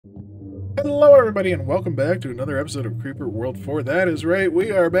Hello everybody and welcome back to another episode of Creeper World 4. That is right,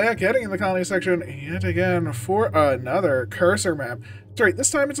 we are back heading in the colony section yet again for another cursor map. That's right, this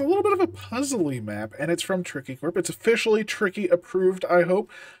time it's a little bit of a puzzly map and it's from Tricky Corp. It's officially Tricky approved, I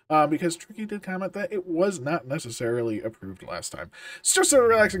hope, because Tricky did comment that it was not necessarily approved last time. It's just a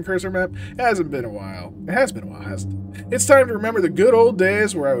relaxing cursor map. It hasn't been a while. It has been a while, hasn't it? It's time to remember the good old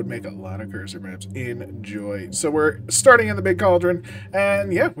days where I would make a lot of cursor maps. Enjoy. So we're starting in the big cauldron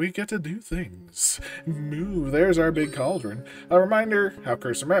and yeah, we get to do things. Move. There's our big cauldron. A reminder how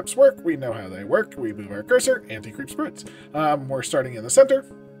cursor maps work. We know how they work. We move our cursor, anti-creep spreads. We're starting in the center.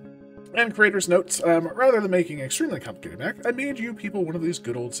 And creator's notes, rather than making an extremely complicated map, I made you people one of these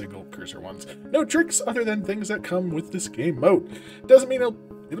good old single cursor ones. No tricks other than things that come with this game mode. Doesn't mean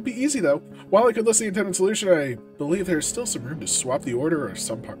it'll be easy though. While I could list the intended solution, I believe there's still some room to swap the order of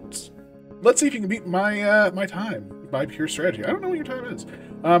some parts. Let's see if you can beat my my time by pure strategy. I don't know what your time is.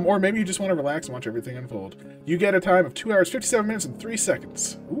 Or maybe you just want to relax and watch everything unfold. You get a time of 2 hours, 57 minutes, and 3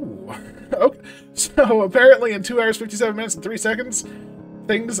 seconds. Ooh. Okay. So apparently in 2 hours, 57 minutes, and 3 seconds,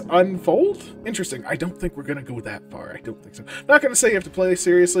 things unfold? Interesting. I don't think we're going to go that far. I don't think so. Not going to say you have to play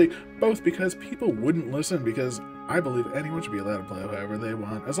seriously, both because people wouldn't listen, because I believe anyone should be allowed to play however they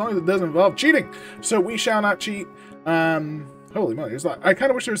want, as long as it doesn't involve cheating. So we shall not cheat. Holy moly, there's a lot. I kind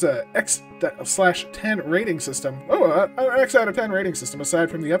of wish there was a X/10 rating system. Oh, an X out of 10 rating system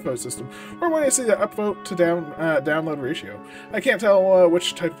aside from the upvote system. Or when I see the upvote to download ratio. I can't tell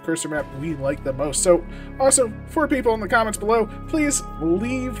which type of cursor map we like the most. So, also, for people in the comments below, please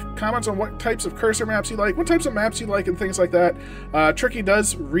leave comments on what types of cursor maps you like, what types of maps you like, and things like that. Tricky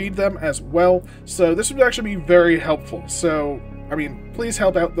does read them as well, so this would actually be very helpful. So, I mean, please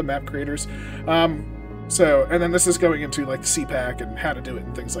help out the map creators. And then this is going into like CPAC and how to do it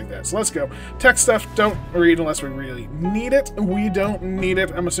and things like that. So let's go. Tech stuff, don't read unless we really need it. We don't need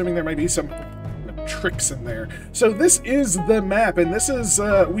it. I'm assuming there might be some tricks in there. So this is the map, and this is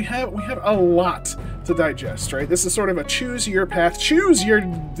we have a lot to digest, right? This is sort of a choose your path, choose your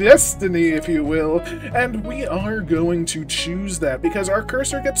destiny, if you will, and we are going to choose that because our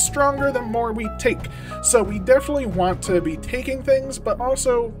cursor gets stronger the more we take. So we definitely want to be taking things, but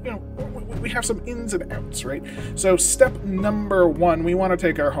also, you know, we have some ins and outs, right? So step number 1, we want to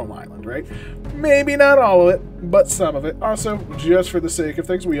take our home island, right? Maybe not all of it, but some of it. Also, just for the sake of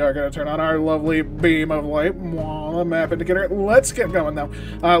things, we are going to turn on our lovely beam of light. The map indicator. Let's get going now.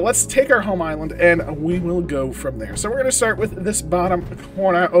 Let's take our home island and we will go from there. So we're going to start with this bottom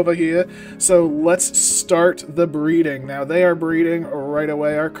corner over here. So let's start the breeding. Now they are breeding right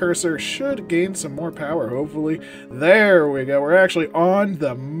away. Our cursor should gain some more power, hopefully. There we go. We're actually on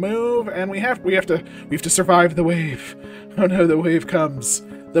the move, and we have to survive the wave. Oh no, the wave comes.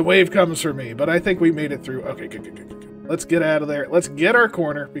 The wave comes for me, but I think we made it through. Okay, good. Let's get out of there. Let's get our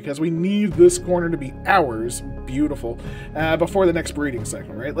corner, because we need this corner to be ours. Beautiful. Before the next breeding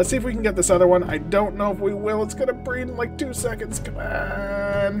cycle, right? Let's see if we can get this other one. I don't know if we will. It's going to breed in like 2 seconds. Come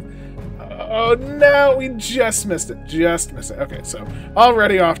on. Oh, no, we just missed it. Okay, so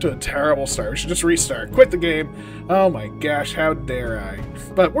already off to a terrible start. We should just restart. Quit the game. Oh my gosh, how dare I?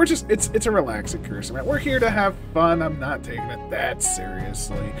 But we're just, it's a relaxing cursor map. We're here to have fun. I'm not taking it that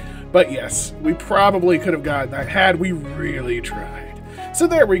seriously. But yes, we probably could have gotten that had we really tried. So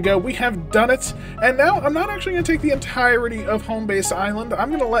there we go. We have done it. And now I'm not actually going to take the entirety of Home Base Island. I'm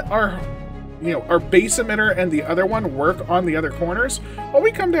going to let our base emitter and the other one work on the other corners while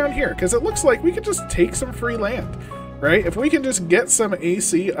we come down here, because it looks like we could just take some free land, right? If we can just get some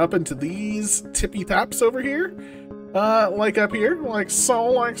AC up into these tippy tops over here, like up here, like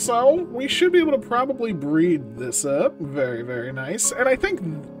so, we should be able to probably breed this up. Very, very nice. And I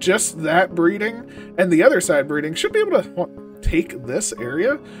think just that breeding and the other side breeding should be able to take this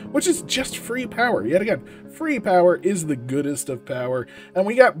area, which is just free power. Yet again, free power is the goodest of power, and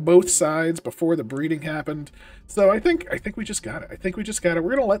we got both sides before the breeding happened. So I think we just got it.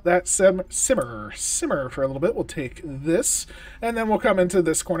 We're gonna let that simmer for a little bit. We'll take this, and then we'll come into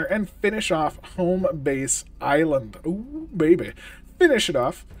this corner and finish off Home Base Island. Ooh, baby, finish it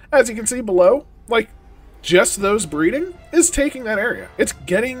off. As you can see below, like, just those breeding is taking that area. It's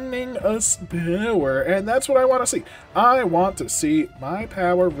getting us power, and that's what I want to see. I want to see my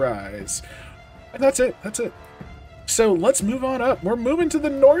power rise. And that's it. So let's move on up. We're moving to the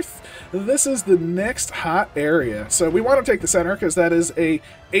north. This is the next hot area. So we want to take the center because that is a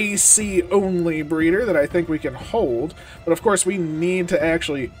AC only breeder that I think we can hold. But of course we need to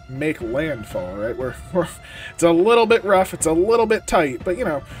actually make landfall, right? It's a little bit rough, it's a little bit tight, but you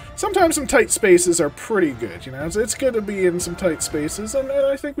know, sometimes some tight spaces are pretty good, you know? It's good to be in some tight spaces, and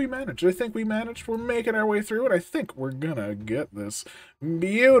I think we managed. We're making our way through it. I think we're gonna get this.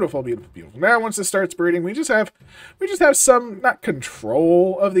 Beautiful, beautiful, beautiful. Now, once it starts breeding, we just have some, not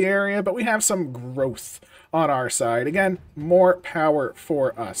control of the area, but we have some growth on our side. Again, more power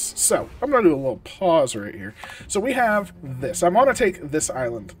for us. So, I'm going to do a little pause right here. So, we have this. I want to take this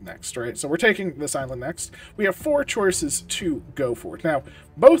island next, right? So, we're taking this island next. We have 4 choices to go for. Now,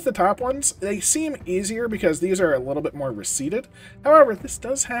 both the top ones, they seem easier because these are a little bit more receded. However, this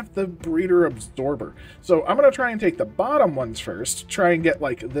does have the breeder absorber. So, I'm going to try and take the bottom ones first, try and get,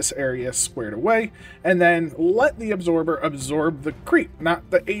 like, this area squared away, and then let the absorber absorb the creep,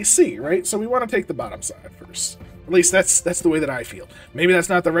 not the AC, right? So, we want to take the bottom side first. At least that's the way that I feel. Maybe that's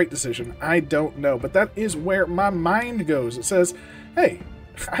not the right decision. I don't know, but that is where my mind goes. It says, hey,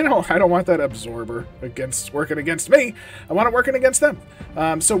 I don't want that absorber working against me. I want it working against them.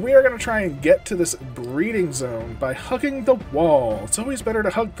 So we are going to try and get to this breeding zone by hugging the wall. It's always better to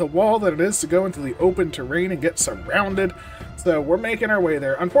hug the wall than it is to go into the open terrain and get surrounded. So we're making our way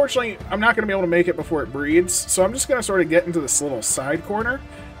there. Unfortunately, I'm not going to be able to make it before it breeds, so I'm just going to sort of get into this little side corner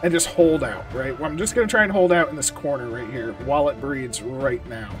and just hold out, right? Well, I'm just going to try and hold out in this corner right here while it breeds right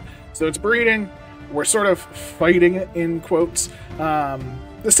now. So it's breeding. We're sort of fighting it, in quotes.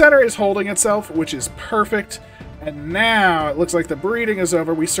 The center is holding itself, which is perfect. And now it looks like the breeding is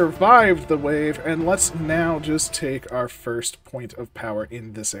over. We survived the wave, and let's now just take our first point of power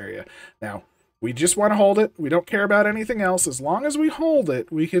in this area. Now, we just want to hold it. We don't care about anything else. As long as we hold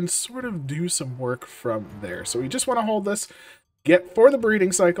it, we can sort of do some work from there. So we just want to hold this, get for the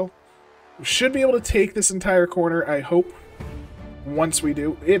breeding cycle. We should be able to take this entire corner, I hope. Once we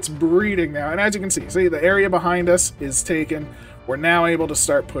do, it's breeding now. And as you can see, the area behind us is taken. We're now able to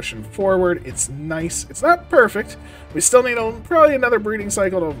start pushing forward. It's nice. It's not perfect. We still need probably another breeding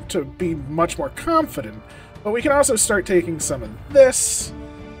cycle to be much more confident. But we can also start taking some of this,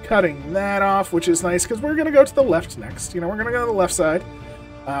 cutting that off, which is nice because we're going to go to the left next. You know, we're going to go to the left side.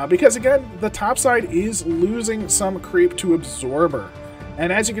 Because, again, the top side is losing some creep to absorber.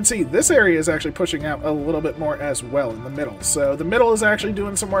 And as you can see, this area is actually pushing out a little bit more as well in the middle. So the middle is actually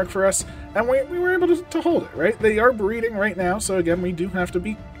doing some work for us, and we were able to hold it, right? They are breeding right now, so again, we do have to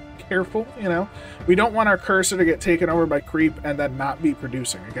be careful, you know? We don't want our cursor to get taken over by creep and then not be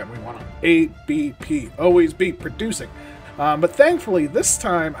producing. Again, we want to ABP, always be producing. But thankfully, this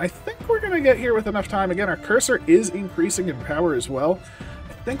time, I think we're going to get here with enough time. Again, our cursor is increasing in power as well.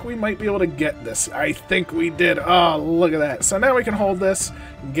 I think we might be able to get this. I think we did. Oh, look at that. So now we can hold this,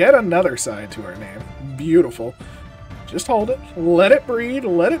 get another side to our name. Beautiful. Just hold it, let it breed,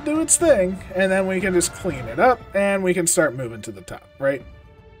 let it do its thing, and then we can just clean it up, and we can start moving to the top, right?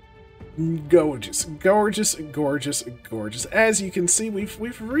 Gorgeous, gorgeous, gorgeous, gorgeous. As you can see,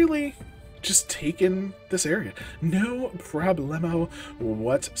 we've really just taken this area. No problemo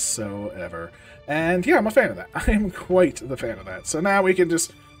whatsoever. And yeah, I'm a fan of that. I am quite the fan of that. So now we can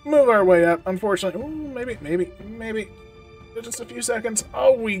just move our way up. Unfortunately, ooh, maybe just a few seconds.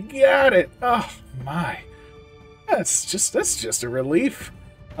 Oh, we got it. Oh my, that's just a relief.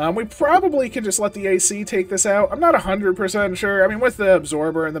 We probably can just let the AC take this out. I'm not 100% sure. I mean, with the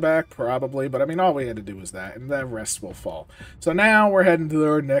absorber in the back, probably. But, I mean, all we had to do was that, and the rest will fall. So now we're heading to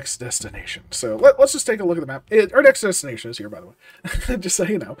our next destination. So let's just take a look at the map. Our next destination is here, by the way. Just so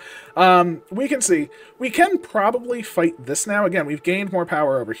you know. We can see. We can probably fight this now. Again, we've gained more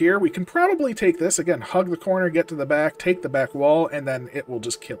power over here. We can probably take this. Again, hug the corner, get to the back, take the back wall, and then it will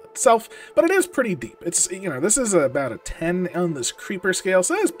just kill itself. But it is pretty deep. It's, you know, this is about a 10 on this creeper scale,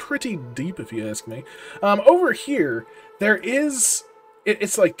 so that is pretty deep if you ask me. Over here, there is,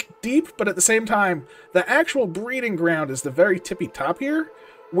 it's like deep, but at the same time, the actual breeding ground is the very tippy top here,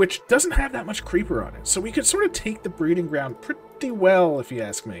 which doesn't have that much creeper on it. So we could sort of take the breeding ground pretty well, if you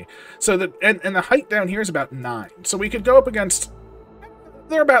ask me. So that, and the height down here is about 9. So we could go up against,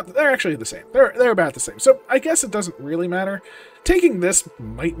 they're actually the same. They're about the same. So I guess it doesn't really matter. Taking this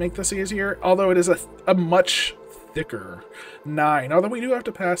might make this easier, although it is a much thicker 9, although we do have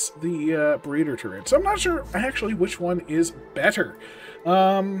to pass the breeder terrain, so I'm not sure actually which one is better,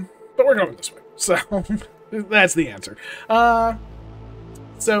 but we're going this way, so that's the answer.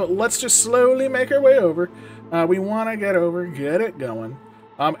 So let's just slowly make our way over. We want to get over, get it going,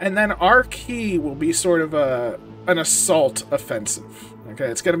 and then our key will be sort of an assault offensive. Okay,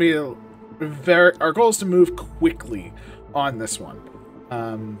 it's going to be our goal is to move quickly on this one.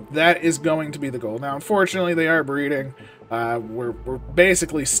 That is going to be the goal. Now, unfortunately, they are breeding. We're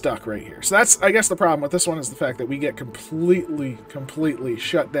basically stuck right here. So that's, I guess, the problem with this one is the fact that we get completely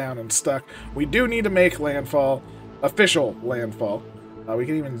shut down and stuck. We do need to make landfall, official landfall. We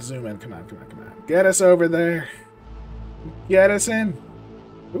can even zoom in. Come on. Get us over there. Get us in.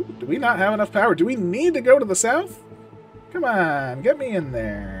 Ooh, do we not have enough power? Do we need to go to the south? Come on, get me in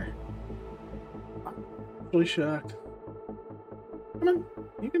there. I'm really shocked. Come on,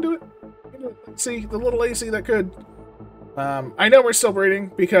 you can do it. You can do it. See, the little AC that could. I know we're still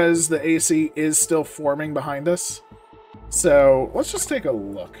breeding because the AC is still forming behind us. So let's just take a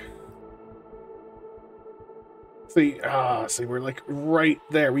look. See, we're like right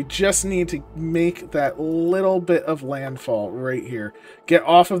there. We just need to make that little bit of landfall right here. Get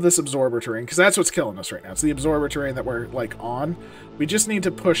off of this absorber terrain, because that's what's killing us right now. It's the absorber terrain that we're like on. We just need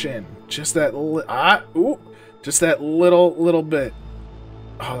to push in. Just that just that little bit.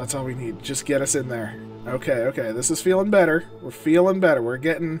 Oh, that's all we need. Just get us in there. Okay, this is feeling better. We're feeling better.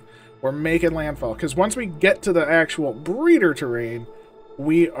 We're making landfall. Because once we get to the actual breeder terrain,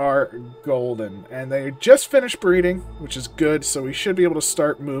 we are golden. And they just finished breeding, which is good. So we should be able to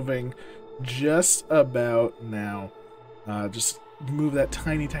start moving just about now. Just move that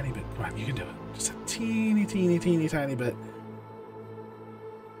tiny bit. Come on, you can do it. Just a teeny tiny bit.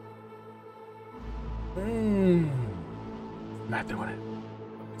 Not doing it.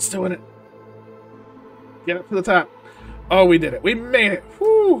 It's doing it. Get up to the top. Oh, we did it. We made it.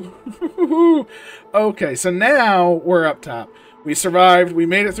 Woo. Okay, so now we're up top. We survived. We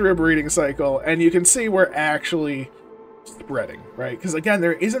made it through a breeding cycle, and you can see we're actually spreading, right? Because again,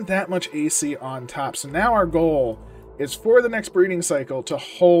 there isn't that much AC on top. So now our goal is for the next breeding cycle to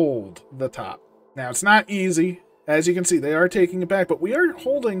hold the top. Now, it's not easy. As you can see, they are taking it back, but we are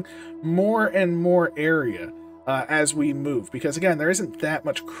holding more and more area as we move, because again, there isn't that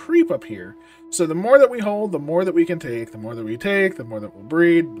much creep up here. So the more that we hold, the more that we can take. The more that we take, the more that we'll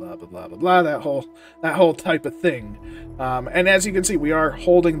breed. Blah blah blah blah blah. That whole type of thing. And as you can see, we are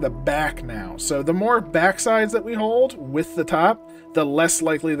holding the back now. So the more backsides that we hold with the top, the less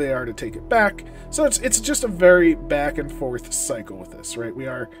likely they are to take it back. So it's just a very back and forth cycle with this, right?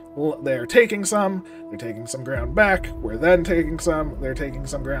 They're taking some, they're taking some ground back. We're then taking some, they're taking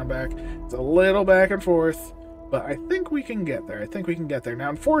some ground back. It's a little back and forth. But I think we can get there. Now,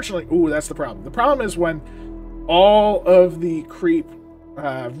 unfortunately, that's the problem. The problem is when all of the creep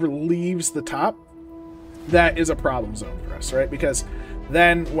relieves the top, that is a problem zone for us, right? Because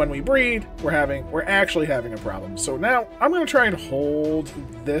then when we breed, we're actually having a problem. So now I'm going to try and hold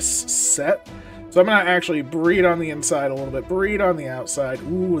this set. So I'm going to actually breed on the inside a little bit, breed on the outside.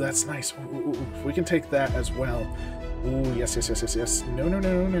 Ooh, that's nice. Ooh. We can take that as well. Ooh, yes. No,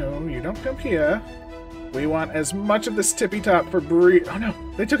 you don't come here. We want as much of this tippy top for breed. Oh no,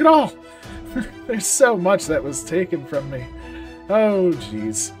 they took it all. There's so much that was taken from me. Oh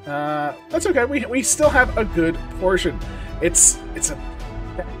jeez. That's okay. We still have a good portion. It's a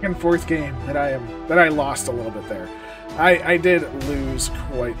back and forth game that I lost a little bit there. I did lose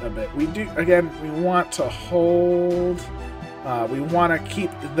quite a bit. We want to hold. We want to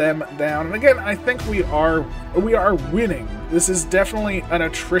keep them down. And again, I think we are winning. This is definitely an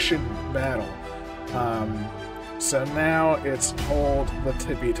attrition battle. So now it's hold the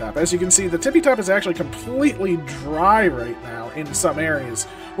tippy top. As you can see, the tippy top is actually completely dry right now in some areas,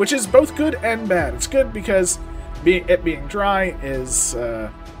 which is both good and bad. It's good because it being dry is,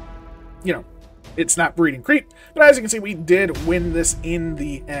 it's not breeding creep. But as you can see, we did win this in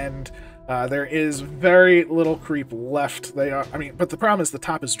the end. There is very little creep left. But the problem is the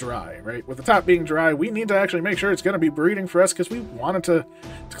top is dry, right? With the top being dry, we need to actually make sure it's going to be breeding for us because we wanted to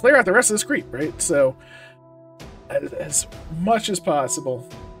clear out the rest of this creep, right? So, as much as possible,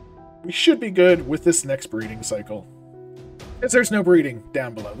 we should be good with this next breeding cycle. Because there's no breeding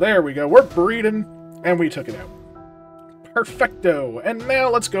down below. There we go. We're breeding, and we took it out. Perfecto. And now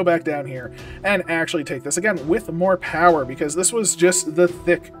let's go back down here and actually take this again with more power because this was just the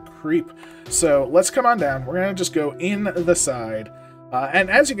thick creep. So let's come on down. We're going to just go in the side. And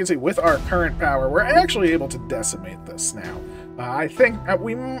as you can see, with our current power, we're actually able to decimate this now. I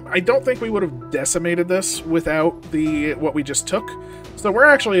don't think we would have decimated this without what we just took. So we're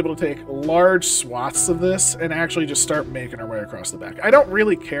actually able to take large swaths of this and actually just start making our way across the back. I don't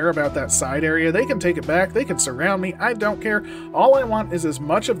really care about that side area. They can take it back. They can surround me. I don't care. All I want is as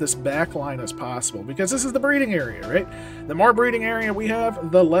much of this back line as possible because this is the breeding area, right? The more breeding area we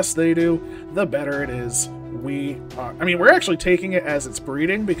have, the less they do, the better it is. We're actually taking it as it's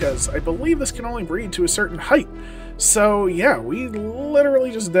breeding because I believe this can only breed to a certain height. So yeah, we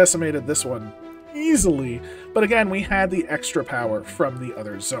literally just decimated this one easily. But again, we had the extra power from the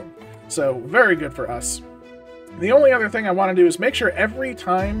other zone. So very good for us. The only other thing I want to do is make sure every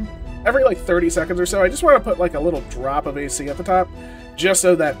like 30 seconds or so, I just want to put like a little drop of AC at the top just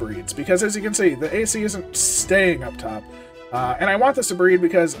so that breeds. Because as you can see, the AC isn't staying up top. And I want this to breed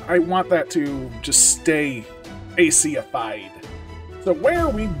because I want that to just stay AC-ified. So where are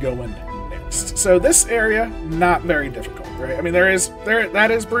we going next? next. So this area, not very difficult, right? I mean,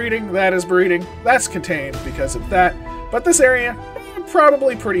 that is breeding, that's contained because of that. But this area,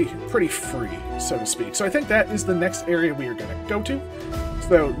 probably pretty free, so to speak. So I think that is the next area we are going to go to.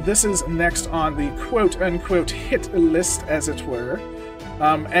 So this is next on the quote-unquote hit list, as it were.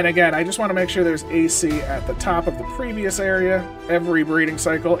 And again, I just want to make sure there's AC at the top of the previous area every breeding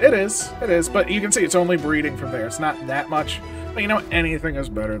cycle. It is, but you can see it's only breeding from there. It's not that much. But you know, anything is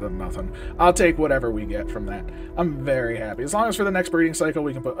better than nothing. I'll take whatever we get from that. I'm very happy. As long as for the next breeding cycle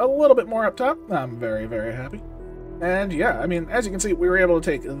we can put a little bit more up top, I'm very, very happy. And yeah, I mean, as you can see, we were able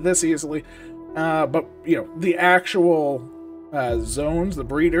to take this easily. But, you know, the actual zones, the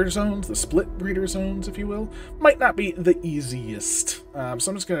breeder zones, the split breeder zones, if you will, might not be the easiest. So I'm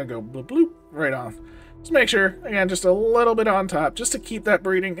just going to go bloop, bloop, right on. Just make sure, again, just a little bit on top, just to keep that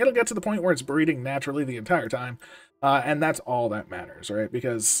breeding. It'll get to the point where it's breeding naturally the entire time. And that's all that matters, right?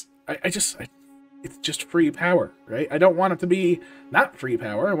 Because it's just free power, right? I don't want it to be not free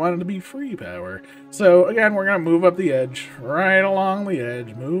power. I want it to be free power. So again, we're going to move up the edge, right along the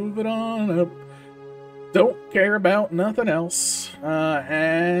edge. Move it on up. Don't care about nothing else.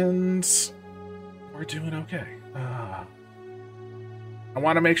 And we're doing okay. I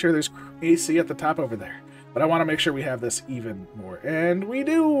want to make sure there's AC at the top over there. But I want to make sure we have this even more. And we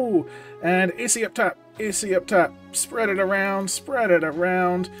do! And AC up top, AC up top. Spread it around, spread it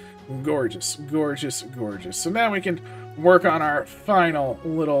around. Gorgeous, gorgeous, gorgeous. So now we can work on our final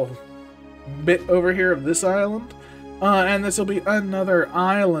little bit over here of this island. And this will be another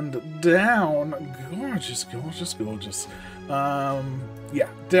island down. Gorgeous, gorgeous, gorgeous. Yeah,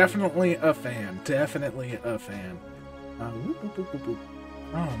 definitely a fan. Definitely a fan. Whoop, whoop, whoop, whoop, whoop.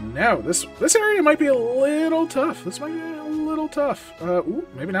 Oh no, this area might be a little tough. This might be a little tough. Ooh,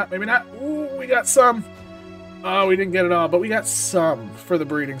 maybe not, maybe not. Ooh, we got some. Oh, we didn't get it all, but we got some for the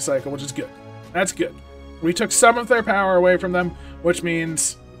breeding cycle, which is good. That's good. We took some of their power away from them, which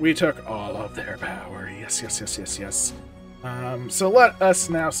means we took all of their power. Yes, yes, yes, yes, yes. So let us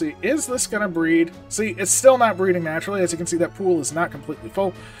now see, is this going to breed? See, it's still not breeding naturally. As you can see, that pool is not completely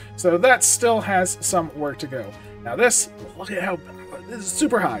full. So that still has some work to go. Now this, look at how... This is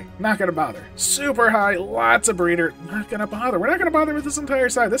super high. Not going to bother. Super high. Lots of breeder. Not going to bother. We're not going to bother with this entire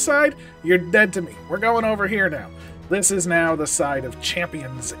side. This side, you're dead to me. We're going over here now. This is now the side of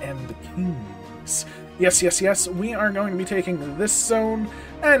champions and kings. Yes, yes, yes. We are going to be taking this zone,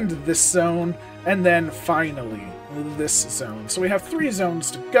 and then finally this zone. So we have 3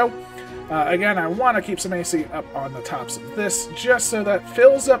 zones to go. Again, I want to keep some AC up on the tops of this, just so that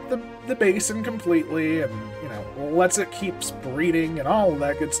fills up the basin completely, and, you know, lets it keep breeding and all of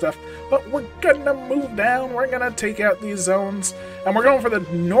that good stuff. But we're gonna move down, we're gonna take out these zones, and we're going for the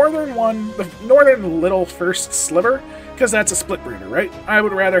northern one, the northern little first sliver, because that's a split breeder, right? I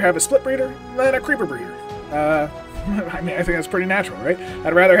would rather have a split breeder than a creeper breeder. I mean, I think that's pretty natural, right?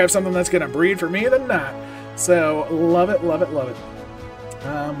 I'd rather have something that's gonna breed for me than not. So, love it, love it, love it.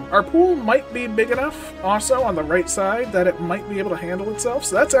 Our pool might be big enough, also, on the right side, that it might be able to handle itself,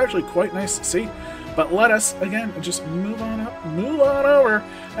 so that's actually quite nice to see. But let us, again, just move on up, move on over,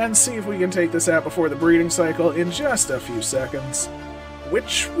 and see if we can take this out before the breeding cycle in just a few seconds.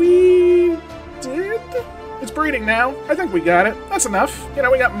 Which we did? It's breeding now. I think we got it. That's enough. You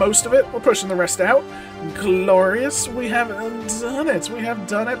know, we got most of it. We're pushing the rest out. Glorious. We have done it. We have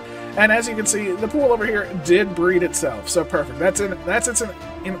done it. And as you can see, the pool over here did breed itself. So perfect. That's in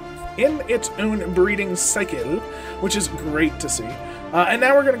its own breeding cycle, which is great to see. And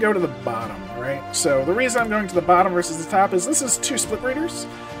now we're going to go to the bottom, right? So the reason I'm going to the bottom versus the top is this is 2 split breeders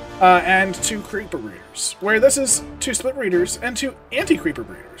and 2 creeper breeders, where this is 2 split breeders and 2 anti-creeper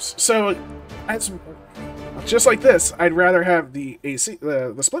breeders. So as just like this, I'd rather have the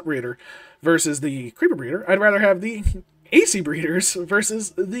split breeder versus the creeper breeder. I'd rather have the AC breeders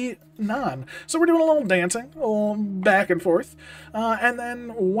versus the non. So we're doing a little dancing, a little back and forth. And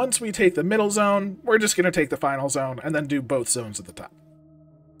then once we take the middle zone, we're just going to take the final zone and then do both zones at the top.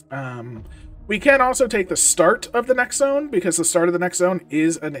 We can also take the start of the next zone, because the start of the next zone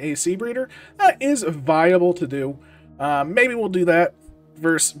is an AC breeder. That is viable to do. Maybe we'll do that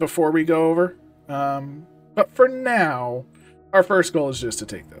before we go over. But for now, our first goal is just to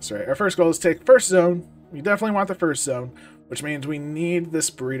take this, right? Our first goal is to take first zone. We definitely want the first zone, which means we need this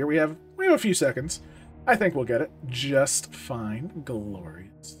breeder. We have a few seconds. I think we'll get it just fine.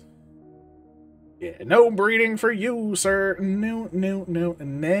 Glorious. Yeah, no breeding for you, sir. No, no, no.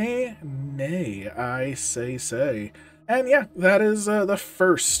 Nay, nay, I say. And yeah, that is the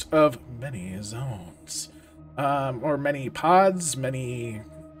first of many zones. Or many pods, many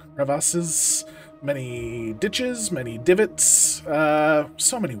crevasses, many ditches, many divots,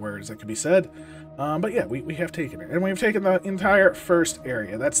 so many words that could be said. But yeah, we have taken it. And we've taken the entire first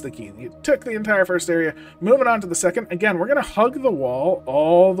area. That's the key. You took the entire first area. Moving on to the second. Again, we're going to hug the wall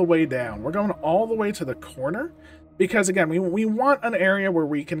all the way down. We're going all the way to the corner. Because, again, we want an area where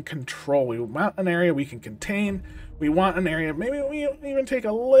we can control. We want an area we can contain. We want an area, maybe we even take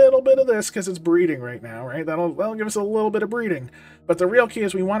a little bit of this because it's breeding right now, right? That'll give us a little bit of breeding. But the real key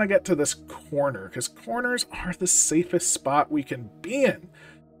is we want to get to this corner because corners are the safest spot we can be in,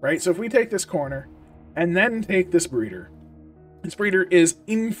 right? So if we take this corner and then take this breeder is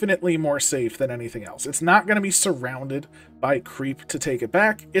infinitely more safe than anything else. It's not going to be surrounded by creep to take it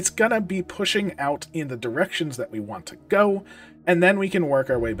back. It's going to be pushing out in the directions that we want to go, and then we can work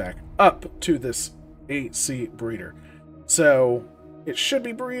our way back up to this AC breeder. So it should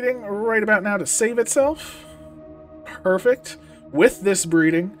be breeding right about now to save itself. Perfect. With this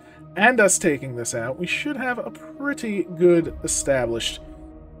breeding and us taking this out, we should have a pretty good established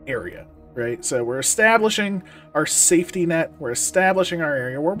area, right? So we're establishing our safety net. We're establishing our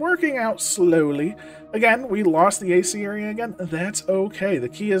area. We're working out slowly. Again, we lost the AC area again. That's okay. The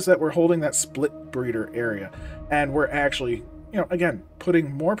key is that we're holding that split breeder area, and we're actually, again,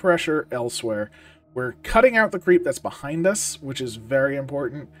 putting more pressure elsewhere. We're cutting out the creep that's behind us, which is very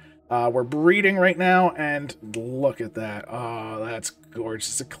important. We're breeding right now, and look at that. Oh, that's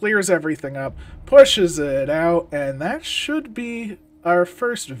gorgeous. It clears everything up, pushes it out, and that should be our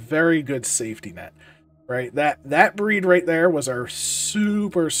first very good safety net, right? That breed right there was our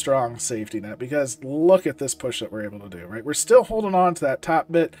super strong safety net, because look at this push that we're able to do, right? We're still holding on to that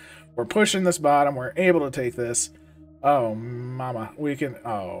top bit. We're pushing this bottom. We're able to take this. Oh, mama, we can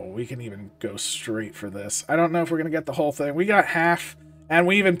even go straight for this. I don't know if we're going to get the whole thing. We got half, and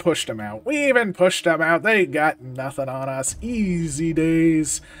we even pushed them out. They got nothing on us. Easy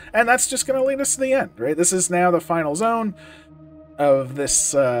days. And that's just going to lead us to the end, right? This is now the final zone of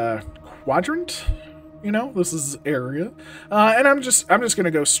this quadrant. This is area, and I'm just gonna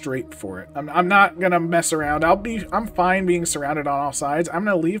go straight for it. I'm not gonna mess around. I'm fine being surrounded on all sides. I'm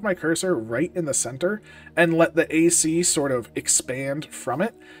gonna leave my cursor right in the center and let the AC sort of expand from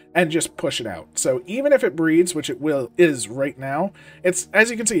it and just push it out. So even if it breeds, which it is right now, it's,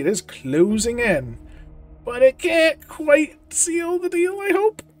 as you can see, it is closing in, but it can't quite seal the deal, I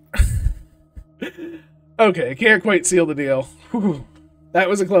hope. Okay, it can't quite seal the deal. Whew. That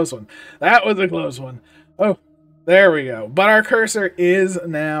was a close one. Oh, there we go. But our cursor is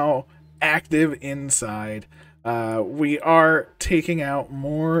now active inside. We are taking out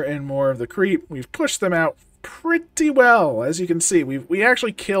more and more of the creep. We've pushed them out pretty well. As you can see, we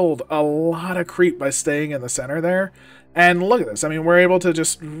actually killed a lot of creep by staying in the center there. And look at this. I mean, we're able to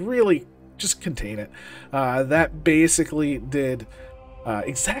just really just contain it. That basically did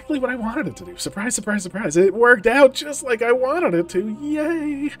exactly what I wanted it to do. Surprise, surprise, surprise. It worked out just like I wanted it to.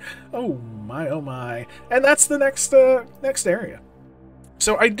 Yay! Oh my, oh my. And that's the next area.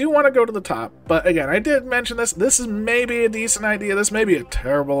 So I do want to go to the top, but again, I did mention this. This is maybe a decent idea. This may be a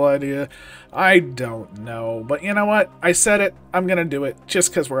terrible idea. I don't know. But you know what? I said it. I'm going to do it just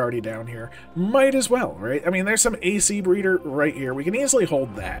because we're already down here. Might as well, right? I mean, there's some AC breeder right here. We can easily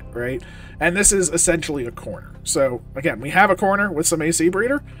hold that, right? And this is essentially a corner. So again, we have a corner with some AC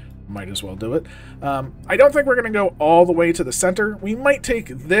breeder. Might as well do it. I don't think we're going to go all the way to the center. We might take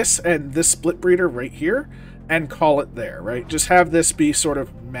this and this split breeder right here and call it there, right? Just have this be sort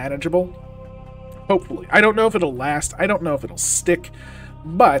of manageable. Hopefully. I don't know if it'll last. I don't know if it'll stick.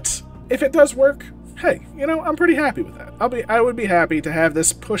 But if it does work, hey, I'm pretty happy with that. I would be happy to have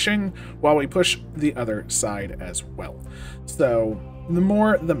this pushing while we push the other side as well. So the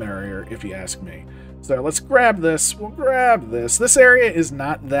more the merrier, if you ask me. So let's grab this. We'll grab this. This area is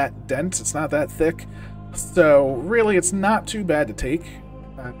not that dense. It's not that thick. So really, it's not too bad to take.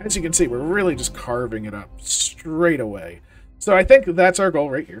 As you can see, we're really just carving it up straight away. So I think that's our goal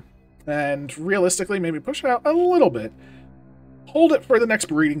right here. And realistically, maybe push it out a little bit. Hold it for the next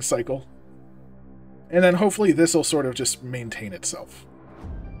breeding cycle. And then hopefully this will sort of just maintain itself.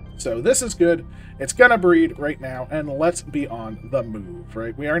 So this is good. It's going to breed right now. And let's be on the move,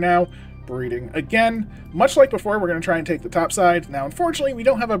 right? We are now breeding again. Much like before, we're going to try and take the top side. Now, unfortunately, we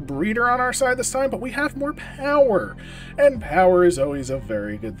don't have a breeder on our side this time, but we have more power. And power is always a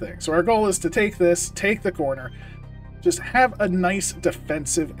very good thing. So our goal is to take this, take the corner, just have a nice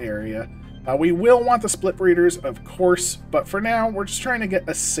defensive area. We will want the split breeders, of course, but for now, we're just trying to get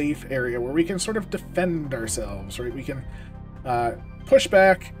a safe area where we can sort of defend ourselves, right? We can push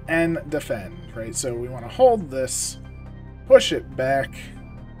back and defend, right? So we want to hold this, push it back,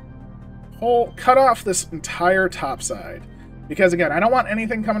 cut off this entire top side, Because, again, I don't want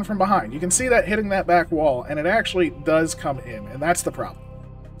anything coming from behind. You can see that hitting that back wall, and it actually does come in, and that's the problem.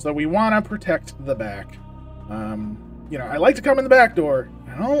 So we want to protect the back. You know, I like to come in the back door.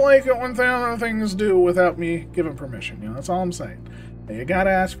 I don't like it when other things do without me giving permission. You know, that's all I'm saying. You gotta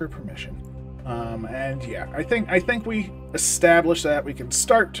ask for permission. And yeah, I think we established that. We can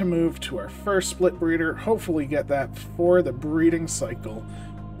start to move to our first split breeder. Hopefully get that for the breeding cycle,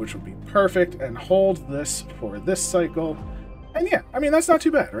 which would be perfect, and hold this for this cycle. And yeah, I mean, that's not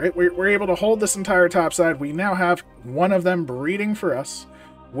too bad, right? We're able to hold this entire top side. We now have one of them breeding for us,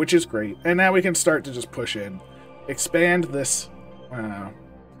 which is great. And now we can start to just push in. Expand this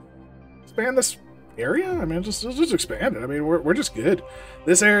area. I mean, just expand it. I mean, we're just good.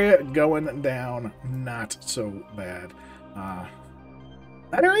 This area going down, not so bad.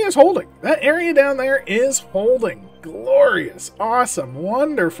 That area is holding. That area down there is holding. Glorious, awesome,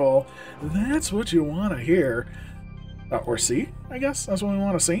 wonderful. That's what you want to hear. Or see, I guess. That's what we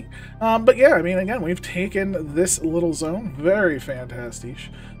want to see. But yeah, I mean, again, we've taken this little zone. Very fantastic.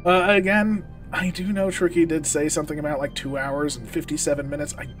 Again, I do know Tricky did say something about like 2 hours and 57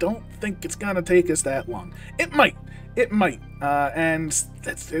 minutes. I don't think it's gonna take us that long. It might, and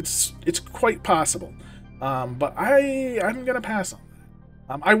it's quite possible. But I'm gonna pass on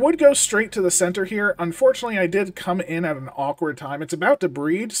that. I would go straight to the center here. Unfortunately, I did come in at an awkward time. It's about to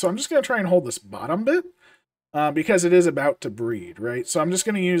breed, so I'm just gonna try and hold this bottom bit. Because it is about to breed, right? So I'm just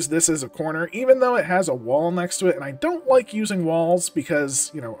going to use this as a corner, even though it has a wall next to it, and I don't like using walls because,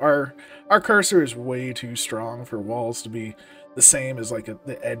 you know, our cursor is way too strong for walls to be the same as, like,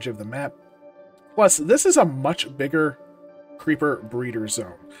 the edge of the map. Plus, this is a much bigger creeper breeder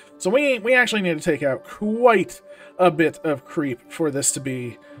zone. So we actually need to take out quite a bit of creep for this to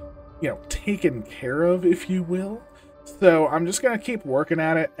be, you know, taken care of, if you will. So I'm just going to keep working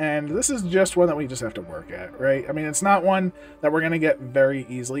at it, and this is just one that we just have to work at, right? I mean, it's not one that we're going to get very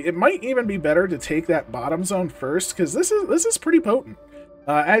easily. It might even be better to take that bottom zone first, because this is pretty potent.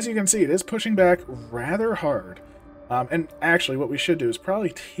 As you can see, it is pushing back rather hard. And actually, what we should do is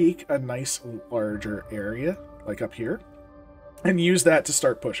probably take a nice larger area, like up here, and use that to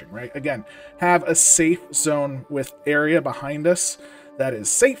start pushing, right? Again, have a safe zone with area behind us that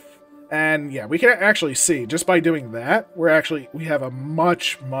is safe. And yeah, we can actually see, just by doing that, we have a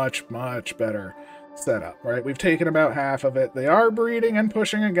much better setup, right? We've taken about half of it. They are breeding and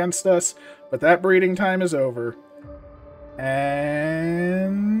pushing against us, but that breeding time is over.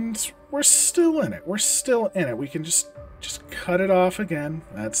 And we're still in it. We're still in it. We can just cut it off again.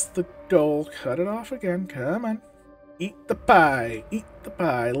 That's the goal. Cut it off again. Come on. Eat the pie. Eat the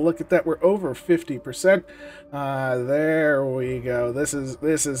pie. Look at that. We're over 50%. There we go. This is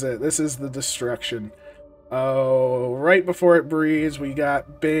it. This is the destruction. Oh, right before it breeds, we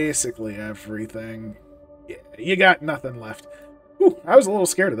got basically everything. Yeah, you got nothing left. Whew, I was a little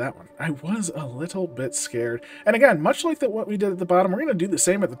scared of that one. I was a little bit scared. And again, much like what we did at the bottom, we're going to do the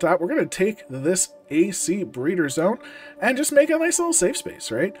same at the top. We're going to take this AC breeder zone and just make a nice little safe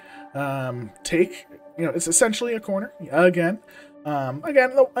space, right? You know, it's essentially a corner again.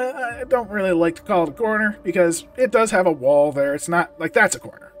 I don't really like to call it a corner because it does have a wall there. It's not like that's a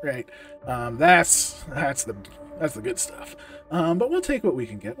corner, right? That's the good stuff. But we'll take what we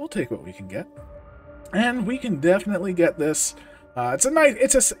can get. We'll take what we can get, and we can definitely get this.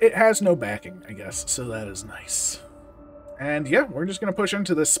 It has no backing, I guess, so that is nice. And yeah, we're just gonna push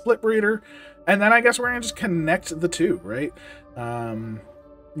into this split breeder, and then I guess we're gonna just connect the two, right?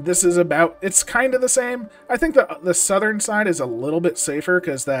 It's kind of the same. I think the southern side is a little bit safer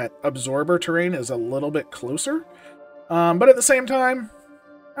because that absorber terrain is a little bit closer. But at the same time,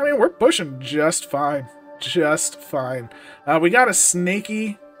 I mean, we're pushing just fine. Just fine. We got a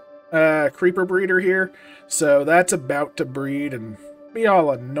snaky creeper breeder here, so that's about to breed and be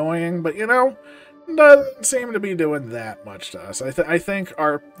all annoying, but you know, doesn't seem to be doing that much to us. I think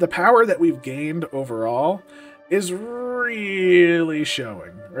the power that we've gained overall is really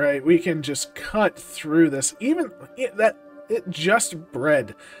showing, right? We can just cut through this, it just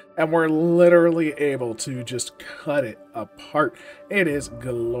bred, and we're literally able to just cut it apart. It is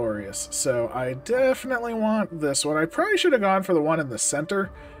glorious. So I definitely want this one. I probably should have gone for the one in the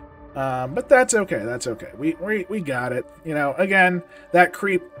center, but that's okay. That's okay. We got it. You know, again, that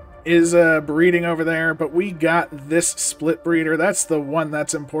creep is breeding over there, but we got this split breeder. That's the one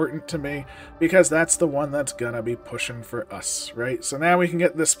that's important to me because that's the one that's gonna be pushing for us, right? So now we can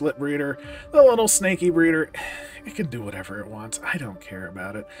get this split breeder, the little snaky breeder. It can do whatever it wants. I don't care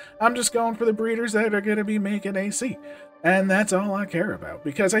about it. I'm just going for the breeders that are gonna be making AC, and that's all I care about,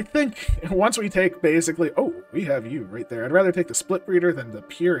 because I think once we take basically, oh, we have you right there. I'd rather take the split breeder than the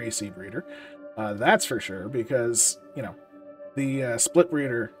pure AC breeder. That's for sure, because, you know, the split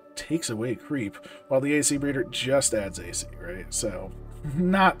breeder takes away creep, while the AC breeder just adds AC, right? So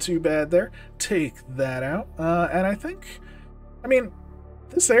not too bad there. Take that out. And I mean,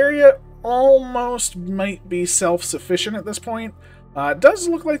 this area almost might be self-sufficient at this point. It does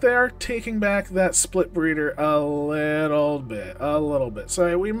look like they are taking back that split breeder a little bit.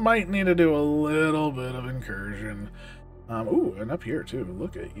 So we might need to do a little bit of incursion. Ooh, and up here too.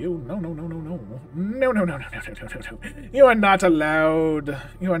 Look at you. No. You are not allowed.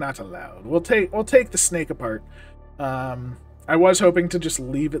 You are not allowed. We'll take the snake apart. I was hoping to just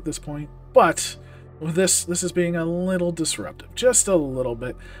leave at this point, but this is being a little disruptive. Just a little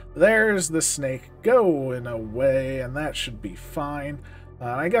bit. There's the snake going away, and that should be fine.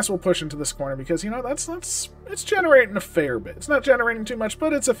 I guess we'll push into this corner because, you know, it's generating a fair bit. It's not generating too much,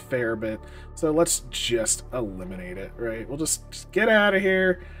 but it's a fair bit. So let's just eliminate it, right? We'll just get out of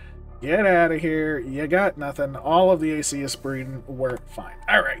here. Get out of here. You got nothing. All of the AC is breeding. We're fine.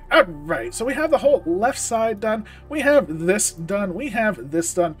 All right. So we have the whole left side done. We have this done. We have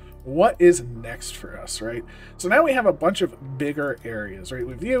this done. What is next for us, right? So now we have a bunch of bigger areas, right?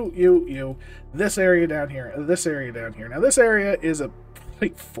 With you, this area down here, this area down here. Now this area is a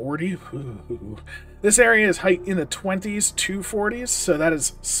height 40. Ooh. This area is height in the 20s to 40s, so that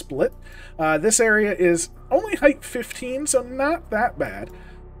is split. This area is only height 15, so not that bad.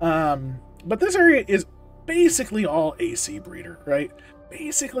 But this area is basically all AC breeder, right?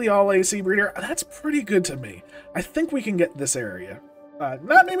 Basically all AC breeder. That's pretty good to me. I think we can get this area.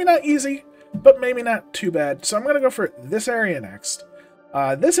 Maybe not easy, but maybe not too bad. So I'm going to go for this area next.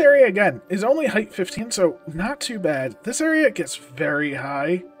 This area, again, is only height 15, so not too bad. This area gets very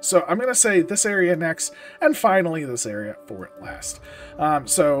high, so I'm going to say this area next, and finally this area for it last.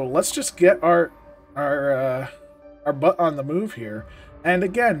 So let's just get our butt on the move here. And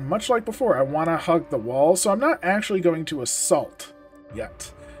again, much like before, I want to hug the wall, so I'm not actually going to assault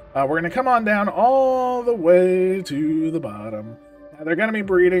yet. We're going to come on down all the way to the bottom. Now, they're going to be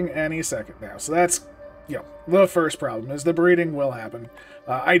breeding any second now, so that's, you know, the first problem is the breeding will happen.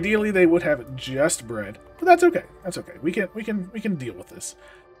 Ideally, they would have just bred, but that's okay. That's okay. We can deal with this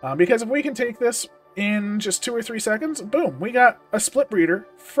because if we can take this in just 2 or 3 seconds, boom, we got a split breeder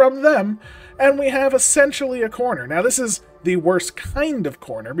from them, and we have essentially a corner. Now, this is the worst kind of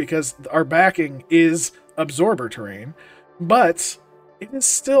corner because our backing is absorber terrain, but it is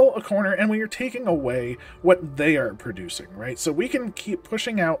still a corner, and we are taking away what they are producing, right? So we can keep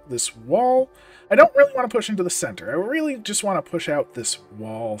pushing out this wall. I don't really want to push into the center. I really just want to push out this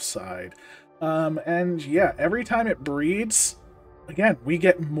wall side. And yeah, every time it breeds, again, we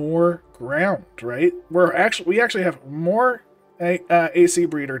get more ground, right? We actually have more AC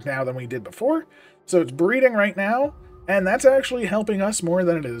breeder now than we did before. So it's breeding right now, and that's actually helping us more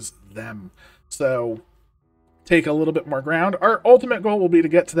than it is them. So take a little bit more ground. Our ultimate goal will be to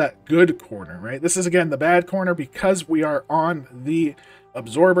get to that good corner, right? This is, again, the bad corner because we are on the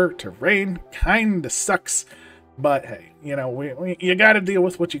absorber terrain. Kinda sucks, but hey, you know, you gotta deal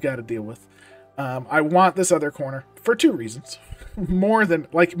with what you gotta deal with. I want this other corner for 2 reasons. more than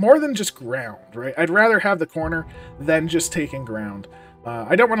just ground, right? I'd rather have the corner than just taking ground.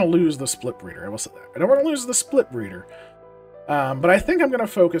 I don't want to lose the split breeder. I will say that. I don't want to lose the split breeder. But I think I'm going to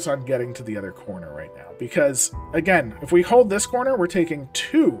focus on getting to the other corner right now. Because, again, if we hold this corner, we're taking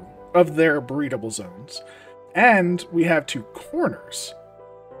 2 of their breedable zones. And we have 2 corners,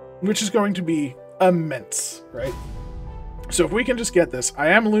 which is going to be immense, right? So if we can just get this, I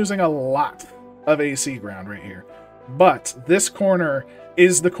am losing a lot of AC ground right here. But this corner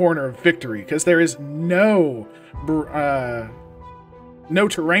is the corner of victory, because there is no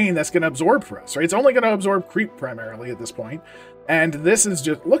terrain that's going to absorb for us, right? It's only going to absorb creep primarily at this point. And this is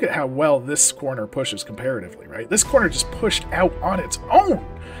just, look at how well this corner pushes comparatively, right? This corner just pushed out on its own.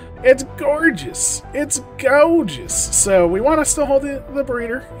 It's gorgeous. It's gorgeous. So we want to still hold the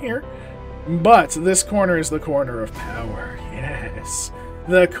breeder here. But this corner is the corner of power. Yes.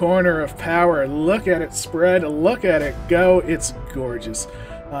 The corner of power. Look at it spread. Look at it go. It's gorgeous.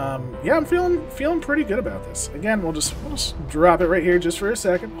 Yeah, I'm feeling pretty good about this. Again, we'll just drop it right here just for a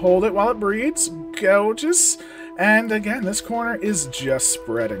second. Hold it while it breeds. Gorgeous. And again, this corner is just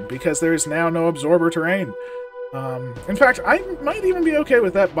spreading because there is now no absorber terrain. In fact, I might even be okay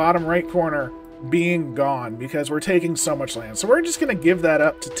with that bottom right corner being gone because we're taking so much land. So we're just going to give that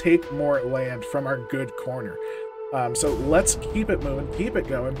up to take more land from our good corner. So let's keep it moving, keep it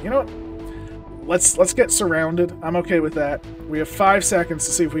going. You know what? Let's get surrounded. I'm okay with that. We have 5 seconds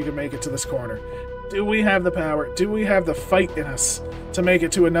to see if we can make it to this corner. Do we have the power? Do we have the fight in us to make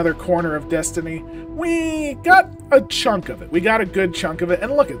it to another corner of destiny? We got a chunk of it. We got a good chunk of it,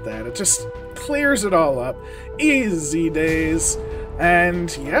 and look at that. It just clears it all up. Easy days.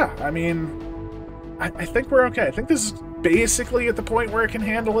 And yeah, I mean, I think we're okay. I think this is basically at the point where it can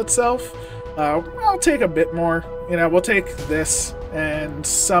handle itself. I'll take a bit more. You know, we'll take this and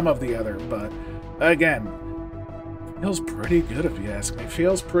some of the other, but again, feels pretty good if you ask me.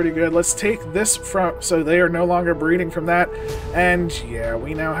 Feels pretty good. Let's take this from, so they are no longer breeding from that, and yeah,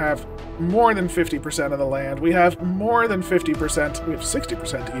 we now have more than 50% of the land. We have more than 50%, we have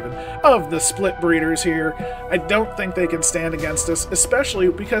 60% even, of the split breeders here. I don't think they can stand against us, especially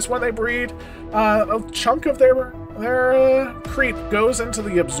because when they breed, a chunk of their creep goes into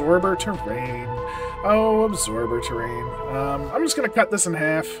the absorber terrain. Oh, absorber terrain. I'm just going to cut this in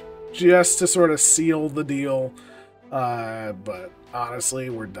half just to sort of seal the deal. But honestly,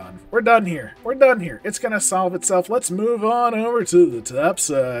 we're done. We're done here. We're done here. It's going to solve itself. Let's move on over to the top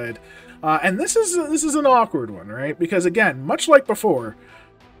side. And this is an awkward one, right? Because again, much like before,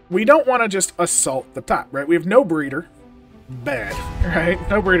 we don't want to just assault the top, right? We have no breeder. Bad, right?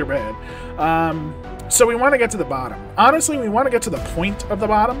 No breeder, bad. So we want to get to the bottom. Honestly, we want to get to the point of the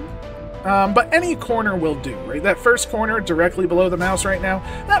bottom. But any corner will do, right? That first corner directly below the mouse right now,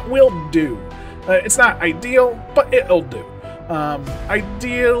 that will do. It's not ideal, but it'll do.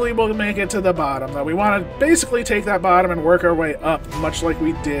 Ideally, we'll make it to the bottom, though. We want to basically take that bottom and work our way up, much like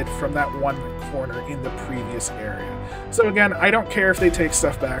we did from that one corner in the previous area. So again, I don't care if they take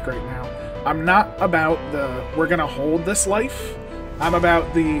stuff back right now. I'm not about the, we're going to hold this life. I'm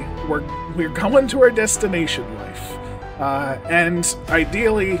about the, we're going to our destination life. And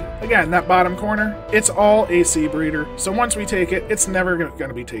ideally, again, that bottom corner, it's all AC breeder. So once we take it, it's never going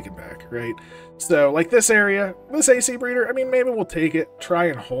to be taken back, right? So like this area, this AC breeder, I mean, maybe we'll take it, try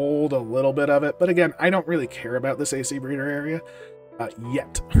and hold a little bit of it. But again, I don't really care about this AC breeder area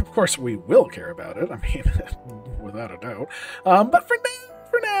yet. Of course, we will care about it. I mean, without a doubt. But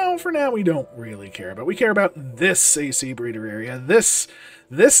for now, we don't really care about. We care about this AC breeder area. This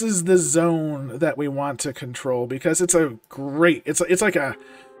is the zone that we want to control because it's a great. It's like a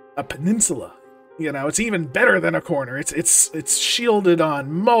peninsula. You know, it's even better than a corner. It's shielded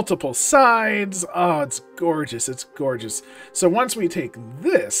on multiple sides. Oh, it's gorgeous. It's gorgeous. So once we take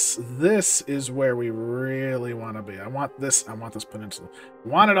this is where we really want to be. I want this peninsula. I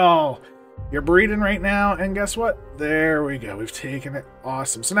want it all. You're breeding right now, and guess what? There we go. We've taken it.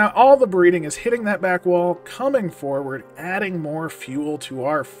 Awesome. So now all the breeding is hitting that back wall, coming forward, adding more fuel to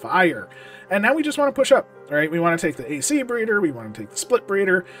our fire. And now we just want to push up, right? We want to take the AC breeder. We want to take the split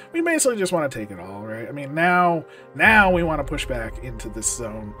breeder. We basically just want to take it all, right? I mean, now we want to push back into this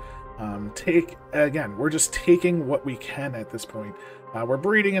zone. Again, we're just taking what we can at this point. We're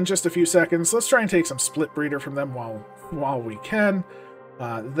breeding in just a few seconds. Let's try and take some split breeder from them while we can.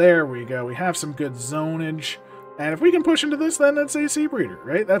 There we go. We have some good zonage. And if we can push into this, then that's AC breeder,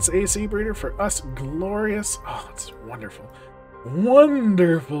 right? That's AC breeder for us. Glorious. Oh, it's wonderful.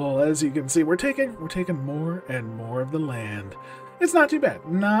 Wonderful. As you can see, we're taking more and more of the land. It's not too bad.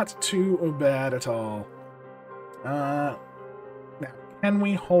 Not too bad at all. Now, can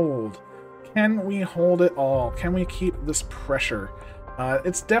we hold? Can we hold it all? Can we keep this pressure?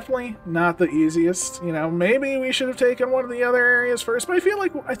 It's definitely not the easiest. You know, maybe we should have taken one of the other areas first, but I feel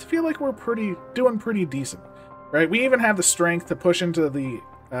like we're doing pretty decent, right? We even have the strength to push into the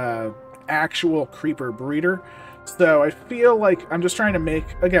actual creeper breeder. So I feel like I'm just trying to make,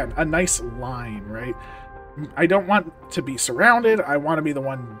 again, a nice line, right? I don't want to be surrounded. I want to be the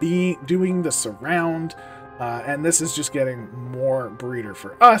one doing the surround. And this is just getting more breeder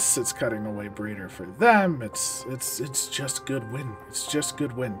for us. It's cutting away breeder for them. It's just good win. It's just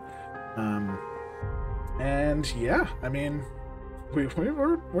good win. And yeah, I mean,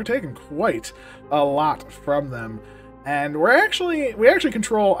 we're taking quite a lot from them. And we actually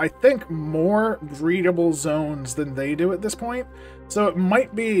control, I think, more breedable zones than they do at this point. So it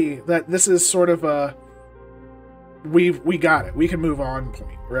might be that this is sort of a we got it. We can move on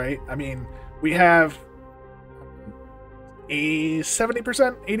point, right? I mean, we have a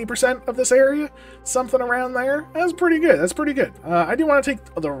 70%, 80% of this area, something around there. That's pretty good. That's pretty good. I do want to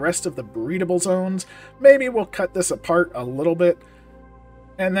take the rest of the breedable zones. Maybe we'll cut this apart a little bit.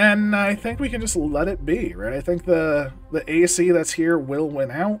 And then I think we can just let it be, right? I think the AC that's here will win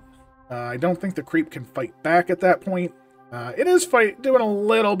out. I don't think the creep can fight back at that point. It is doing a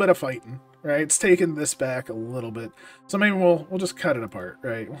little bit of fighting, right? It's taking this back a little bit. So maybe we'll just cut it apart,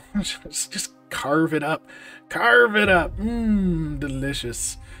 right? just carve it up. Carve it up.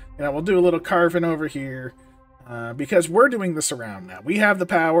 Delicious. You know, we'll do a little carving over here. because we're doing this around now. We have the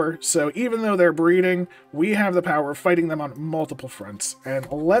power, so even though they're breeding, we have the power of fighting them on multiple fronts. And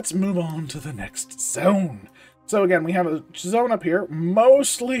let's move on to the next zone. So again, we have a zone up here,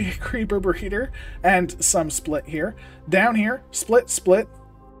 mostly creeper breeder, and some split here. Down here, split, split,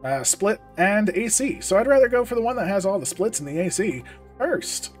 split, and AC. So I'd rather go for the one that has all the splits in the AC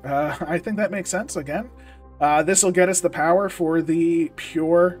first. I think that makes sense again. This will get us the power for the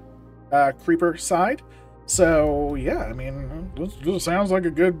pure creeper side. So yeah, I mean, this sounds like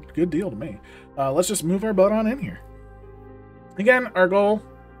a good deal to me. Let's just move our butt on in here. Again, our goal,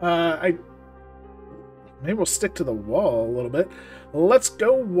 maybe we'll stick to the wall a little bit. Let's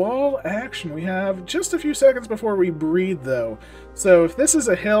go wall action. We have just a few seconds before we breed, though. So if this is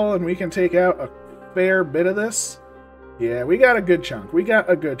a hill and we can take out a fair bit of this, yeah, we got a good chunk. We got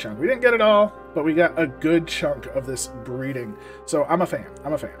a good chunk. We didn't get it all, but we got a good chunk of this breeding. So I'm a fan.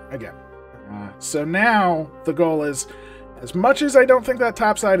 I'm a fan, again. So now the goal is, as much as I don't think that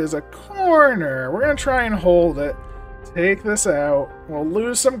top side is a corner, we're going to try and hold it. Take this out. We'll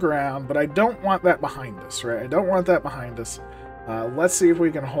lose some ground, but I don't want that behind us, right? I don't want that behind us. Let's see if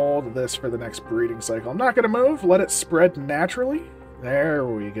we can hold this for the next breeding cycle. I'm not going to move. Let it spread naturally. There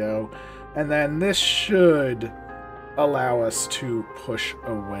we go. And then this should allow us to push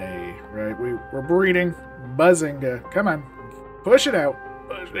away, right? We're breeding. Buzzing. Come on. Push it out.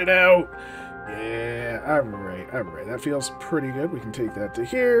 Push it out. Yeah, all right. That feels pretty good. We can take that to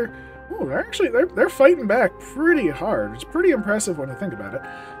here. Ooh, they're fighting back pretty hard. It's pretty impressive when you think about it.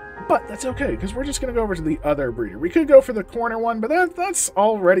 But that's okay, because we're just going to go over to the other breeder. We could go for the corner one, but that's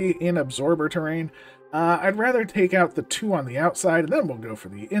already in absorber terrain. I'd rather take out the two on the outside, and then we'll go for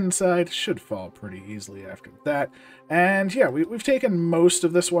the inside. Should fall pretty easily after that. And yeah, we've taken most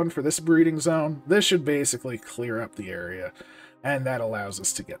of this one for this breeding zone. This should basically clear up the area, and that allows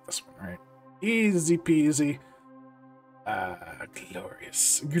us to get this one, right? Easy peasy.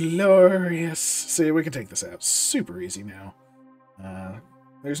 Glorious. See, we can take this out super easy now.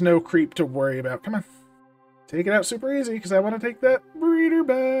 There's no creep to worry about. Come on. Take it out super easy, because I want to take that breeder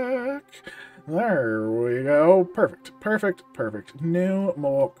back. There we go. Perfect. No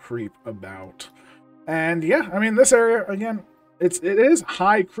more creep about. And yeah, I mean, this area, again, it is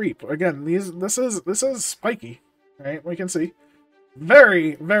high creep. Again, this is spiky, right? We can see.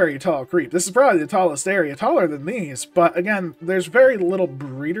 Very, very tall creep. This is probably the tallest area, taller than these, but again, there's very little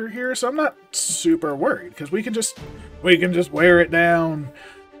breeder here, so I'm not super worried, because we can just wear it down.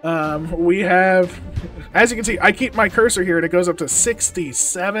 We have, as you can see, I keep my cursor here and it goes up to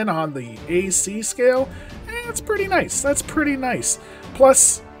 67 on the AC scale, and that's pretty nice. That's pretty nice.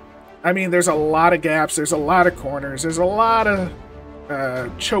 Plus, I mean, there's a lot of gaps, there's a lot of corners, there's a lot of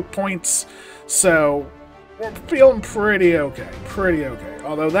choke points, so we're feeling pretty okay.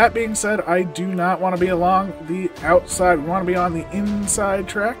 Although that being said, I do not want to be along the outside. We want to be on the inside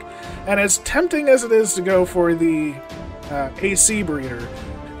track. And as tempting as it is to go for the AC breeder,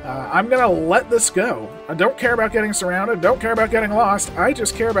 I'm going to let this go. I don't care about getting surrounded. Don't care about getting lost. I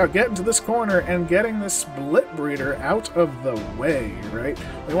just care about getting to this corner and getting this split breeder out of the way, right?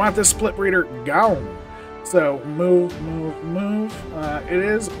 We want this split breeder gone. So, move. It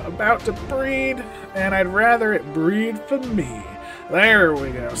is about to breed, and I'd rather it breed for me. There we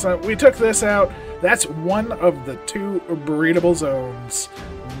go. So, we took this out. That's one of the two breedable zones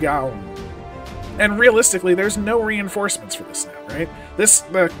gone. And realistically, there's no reinforcements for this now, right?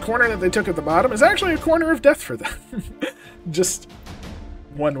 The corner that they took at the bottom is actually a corner of death for them. Just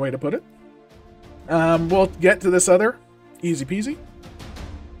one way to put it. We'll get to this other. Easy peasy.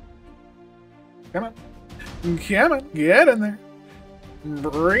 Come on. Come on, get in there.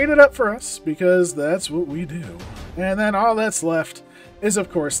 Breed it up for us, because that's what we do. And then all that's left is,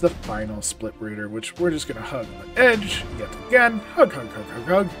 of course, the final split breeder, which we're just going to hug on the edge yet again. Hug.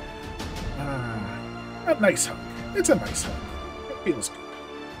 A nice hug. It's a nice hug. It feels good.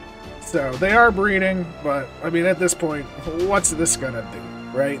 So, they are breeding, but, I mean, at this point, what's this going to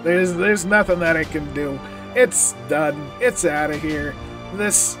do, right? There's nothing that it can do. It's done. It's out of here.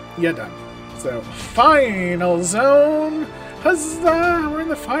 You're done. So, final zone. Huzzah! We're in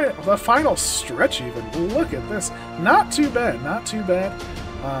the final stretch even. Look at this. Not too bad.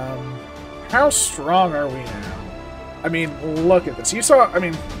 How strong are we now? I mean, look at this.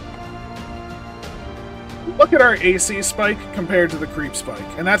 Look at our AC spike compared to the creep spike.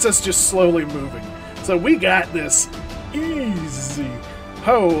 And that's us just slowly moving. So we got this easy.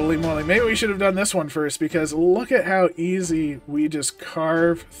 Holy moly, maybe we should have done this one first, because look at how easy we just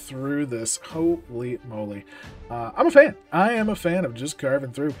carve through this. Holy moly. I'm a fan. I am a fan of just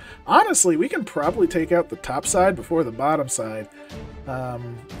carving through. Honestly, we can probably take out the top side before the bottom side,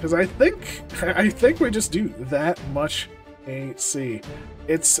 because I think we just do that much AC.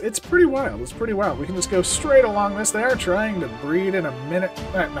 It's pretty wild. It's pretty wild. We can just go straight along this. They are trying to breed in a minute,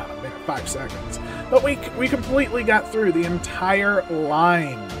 not a minute, 5 seconds. But we completely got through the entire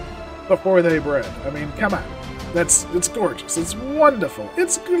line before they bred. I mean, come on. It's gorgeous. It's wonderful.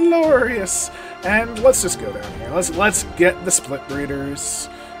 It's glorious. And let's just go down here. Let's get the split breeders.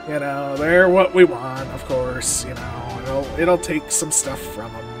 You know, they're what we want, of course. You know, it'll take some stuff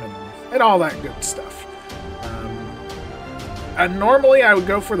from them and all that good stuff. Normally I would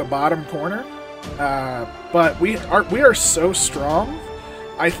go for the bottom corner, but we are so strong.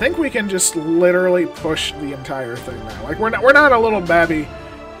 I think we can just literally push the entire thing now. Like we're not a little babby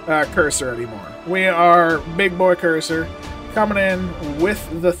cursor anymore. We are big boy cursor coming in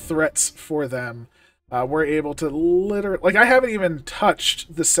with the threats for them. We're able to literally, like, I haven't even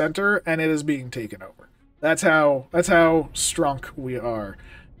touched the center and it is being taken over. That's how strong we are.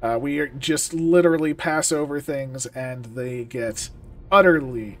 We just literally pass over things and they get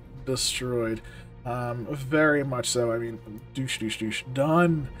utterly destroyed. Very much so. I mean, douche,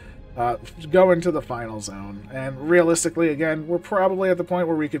 done. Go into the final zone. And realistically, again, we're probably at the point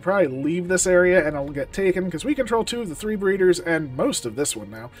where we could probably leave this area and it'll get taken, because we control 2 of the 3 breeders and most of this one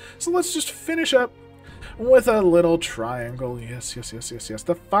now. So let's just finish up with a little triangle. Yes.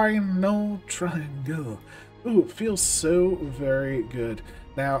 The final triangle. Ooh, it feels so very good.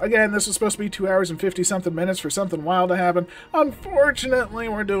 Now, again, this was supposed to be 2 hours and 50-something minutes for something wild to happen. Unfortunately,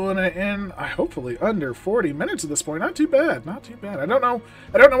 we're doing it in, hopefully, under 40 minutes at this point. Not too bad, not too bad. I don't know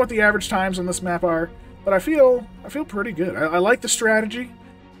what the average times on this map are, but I feel pretty good. I like the strategy,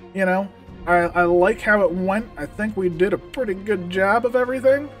 you know. I like how it went. I think we did a pretty good job of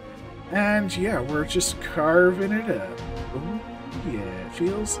everything. And, yeah, we're just carving it up. Ooh, yeah, it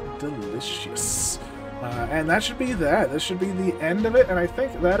feels delicious. And that should be that. This should be the end of it, and I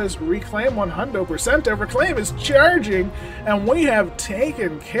think that is Reclaim 100%. Reclaim is charging, and we have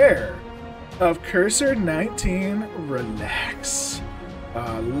taken care of Cursor 19. Relax.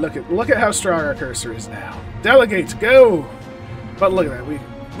 Look at how strong our cursor is now. Delegate, go! But look at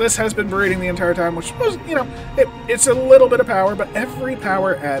that. This has been breeding the entire time, which was, you know, it's a little bit of power, but every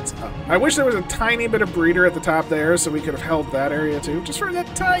power adds up. I wish there was a tiny bit of breeder at the top there, so we could have held that area too, just for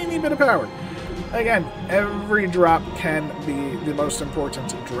that tiny bit of power. Again, every drop can be the most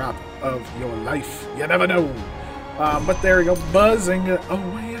important drop of your life. You never know. But there we go. Buzzing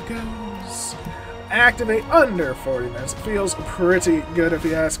away it goes. Activate under 40 minutes. Feels pretty good if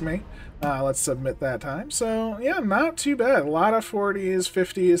you ask me. Let's submit that time. So, yeah, not too bad. A lot of 40s,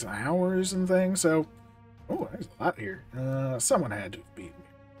 50s, hours and things. So, oh, there's a lot here. Someone had to beat me.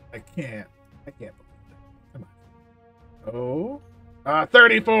 I can't believe that. Come on. Oh.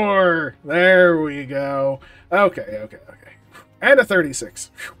 34! There we go. Okay. And a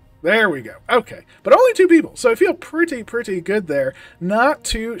 36. There we go. Okay. But only 2 people, so I feel pretty good there. Not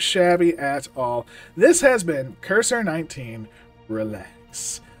too shabby at all. This has been Cursor 19.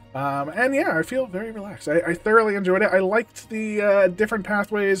 Relax. And yeah, I feel very relaxed. I thoroughly enjoyed it. I liked the different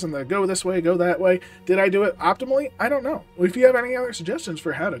pathways and the go this way, go that way. Did I do it optimally? I don't know. If you have any other suggestions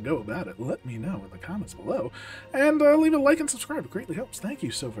for how to go about it, let me know in the comments below. And leave a like and subscribe. It greatly helps. Thank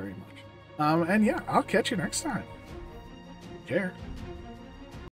you so very much. And yeah, I'll catch you next time. Take care.